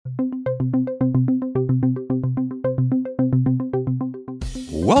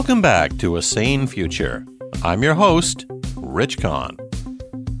Welcome back to A Sane Future. I'm your host, Rich Kahn.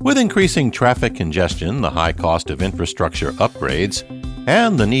 With increasing traffic congestion, the high cost of infrastructure upgrades,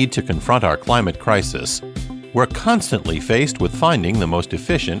 and the need to confront our climate crisis, we're constantly faced with finding the most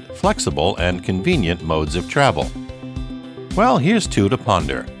efficient, flexible, and convenient modes of travel. Well, here's two to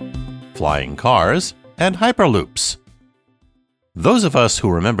ponder: flying cars and hyperloops. Those of us who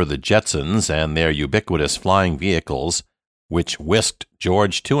remember the Jetsons and their ubiquitous flying vehicles, which whisked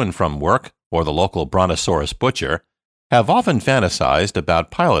George to and from work or the local brontosaurus butcher, have often fantasized about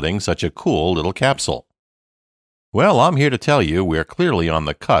piloting such a cool little capsule. Well, I'm here to tell you we're clearly on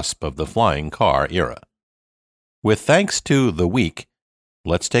the cusp of the flying car era. With thanks to the week,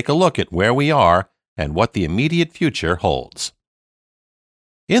 let's take a look at where we are and what the immediate future holds.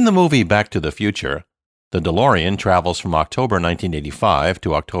 In the movie Back to the Future, the DeLorean travels from October 1985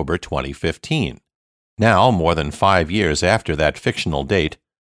 to October 2015. Now, more than 5 years after that fictional date,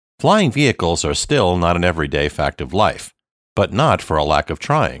 flying vehicles are still not an everyday fact of life, but not for a lack of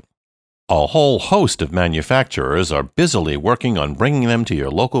trying. A whole host of manufacturers are busily working on bringing them to your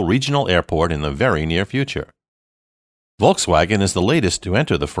local regional airport in the very near future. Volkswagen is the latest to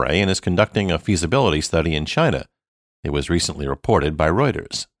enter the fray and is conducting a feasibility study in China. It was recently reported by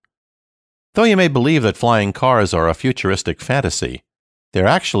Reuters. Though you may believe that flying cars are a futuristic fantasy, they're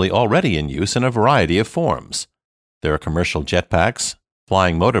actually already in use in a variety of forms. There are commercial jetpacks,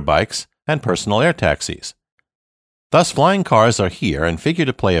 flying motorbikes, and personal air taxis. Thus, flying cars are here and figure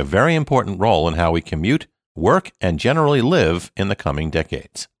to play a very important role in how we commute, work, and generally live in the coming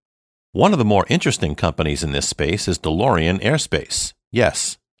decades. One of the more interesting companies in this space is DeLorean Aerospace.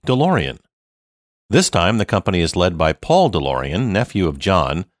 Yes, DeLorean. This time, the company is led by Paul DeLorean, nephew of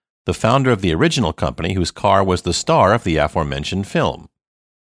John, the founder of the original company whose car was the star of the aforementioned film.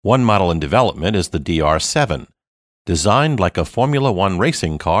 One model in development is the DR7, designed like a Formula One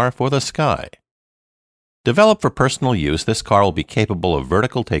racing car for the sky. Developed for personal use, this car will be capable of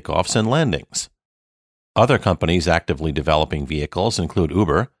vertical takeoffs and landings. Other companies actively developing vehicles include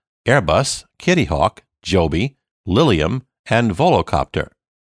Uber, Airbus, Kitty Hawk, Joby, Lilium, and Volocopter.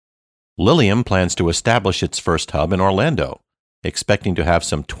 Lilium plans to establish its first hub in Orlando, expecting to have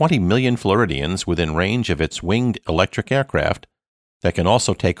some 20 million Floridians within range of its winged electric aircraft that can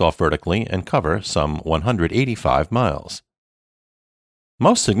also take off vertically and cover some 185 miles.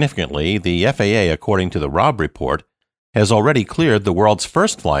 Most significantly, the FAA, according to the Robb Report, has already cleared the world's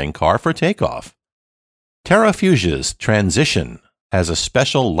first flying car for takeoff. Terrafuge's Transition has a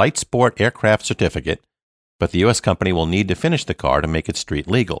special light sport aircraft certificate, but the U.S. company will need to finish the car to make it street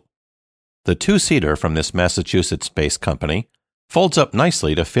legal. The two-seater from this Massachusetts-based company folds up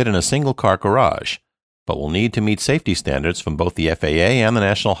nicely to fit in a single-car garage, but will need to meet safety standards from both the FAA and the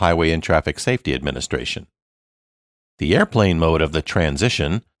National Highway and Traffic Safety Administration. The airplane mode of the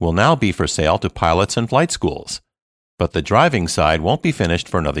Transition will now be for sale to pilots and flight schools, but the driving side won't be finished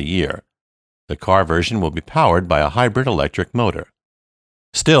for another year. The car version will be powered by a hybrid electric motor.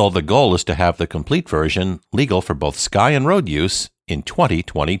 Still, the goal is to have the complete version legal for both sky and road use in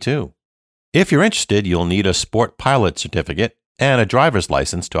 2022. If you're interested, you'll need a sport pilot certificate and a driver's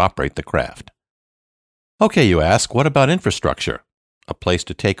license to operate the craft. Okay, you ask, what about infrastructure? A place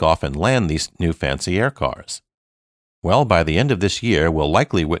to take off and land these new fancy air cars? Well, by the end of this year, we'll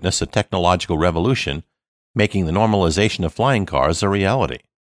likely witness a technological revolution, making the normalization of flying cars a reality.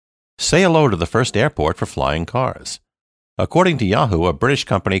 Say hello to the first airport for flying cars. According to Yahoo, a British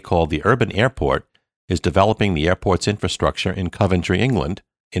company called the Urban Airport is developing the airport's infrastructure in Coventry, England,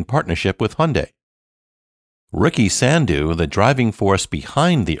 in partnership with Hyundai. Ricky Sandhu, the driving force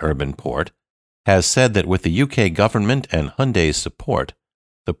behind the Urban Port, has said that with the UK government and Hyundai's support,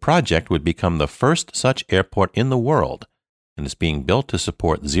 the project would become the first such airport in the world and is being built to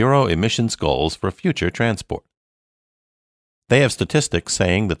support zero emissions goals for future transport. They have statistics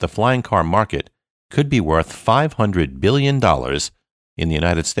saying that the flying car market could be worth $500 billion in the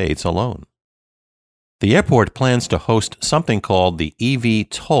United States alone. The airport plans to host something called the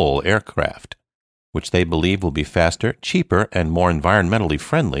eVTOL aircraft, which they believe will be faster, cheaper, and more environmentally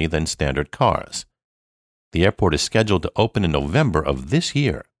friendly than standard cars. The airport is scheduled to open in November of this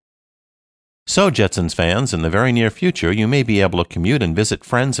year. So, Jetsons fans, in the very near future, you may be able to commute and visit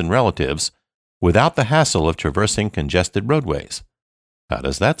friends and relatives without the hassle of traversing congested roadways. How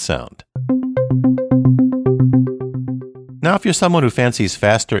does that sound? Now, if you're someone who fancies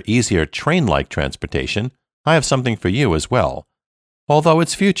faster, easier train-like transportation, I have something for you as well, although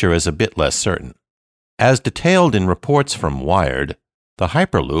its future is a bit less certain. As detailed in reports from Wired, the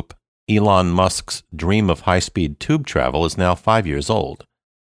Hyperloop, Elon Musk's dream of high-speed tube travel, is now 5 years old.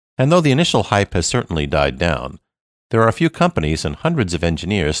 And though the initial hype has certainly died down, there are a few companies and hundreds of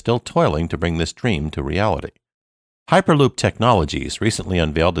engineers still toiling to bring this dream to reality. Hyperloop Technologies recently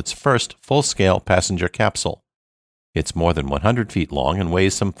unveiled its first full-scale passenger capsule. It's more than 100 feet long and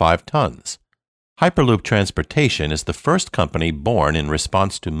weighs some 5 tons. Hyperloop Transportation is the first company born in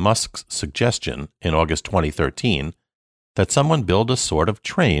response to Musk's suggestion in August 2013 that someone build a sort of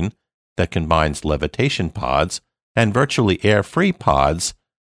train that combines levitation pods and virtually air-free pods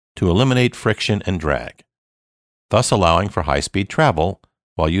to eliminate friction and drag, thus allowing for high-speed travel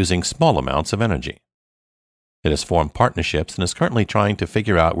while using small amounts of energy. It has formed partnerships and is currently trying to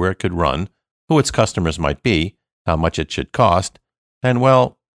figure out where it could run, who its customers might be, how much it should cost, and,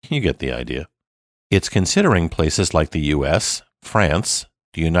 well, you get the idea. It's considering places like the US, France,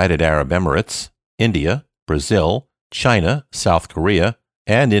 the United Arab Emirates, India, Brazil, China, South Korea,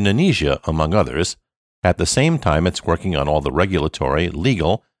 and Indonesia, among others. At the same time, it's working on all the regulatory,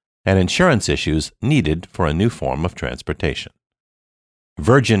 legal, and insurance issues needed for a new form of transportation.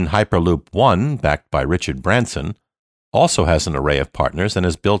 Virgin Hyperloop One, backed by Richard Branson, also has an array of partners and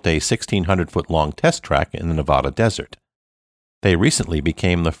has built a 1,600-foot-long test track in the Nevada desert. They recently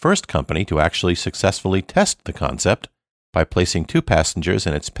became the first company to actually successfully test the concept by placing 2 passengers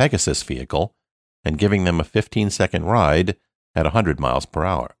in its Pegasus vehicle and giving them a 15-second ride at 100 miles per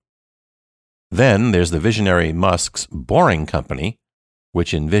hour. Then there's the visionary Musk's Boring Company,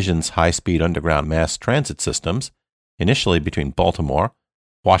 which envisions high-speed underground mass transit systems, initially between Baltimore,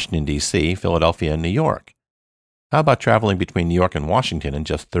 Washington, D.C., Philadelphia, and New York. How about traveling between New York and Washington in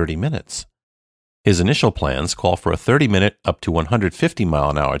just 30 minutes? His initial plans call for a 30-minute up to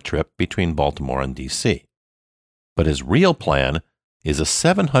 150-mile-an-hour trip between Baltimore and D.C. But his real plan is a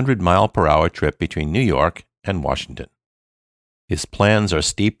 700-mile-per-hour trip between New York and Washington. His plans are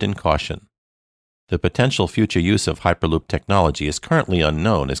steeped in caution. The potential future use of Hyperloop technology is currently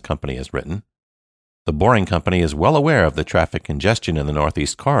unknown, his company has written. The Boring Company is well aware of the traffic congestion in the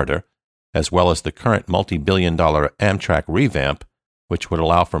Northeast Corridor, as well as the current multi-billion-dollar Amtrak revamp, which would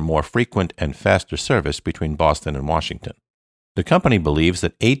allow for more frequent and faster service between Boston and Washington. The company believes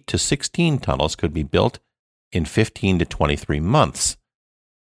that 8 to 16 tunnels could be built in 15 to 23 months.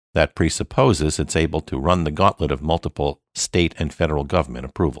 That presupposes it's able to run the gauntlet of multiple state and federal government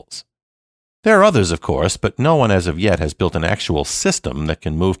approvals. There are others, of course, but no one as of yet has built an actual system that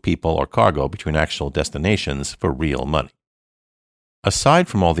can move people or cargo between actual destinations for real money. Aside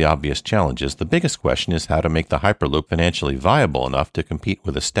from all the obvious challenges, the biggest question is how to make the Hyperloop financially viable enough to compete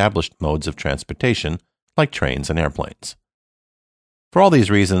with established modes of transportation like trains and airplanes. For all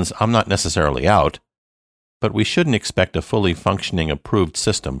these reasons, I'm not necessarily out, but we shouldn't expect a fully functioning approved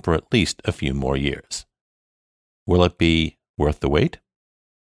system for at least a few more years. Will it be worth the wait?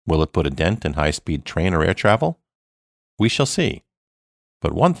 Will it put a dent in high-speed train or air travel? We shall see.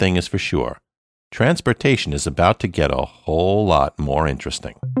 But one thing is for sure. Transportation is about to get a whole lot more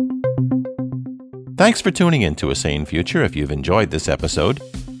interesting. Thanks for tuning in to A Sane Future. If you've enjoyed this episode,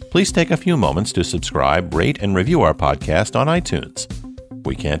 please take a few moments to subscribe, rate, and review our podcast on iTunes.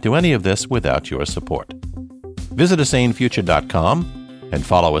 We can't do any of this without your support. Visit asanefuture.com and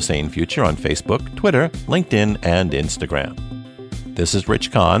follow A Sane Future on Facebook, Twitter, LinkedIn, and Instagram. This is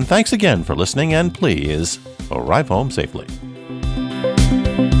Rich Kahn. Thanks again for listening, and please arrive home safely.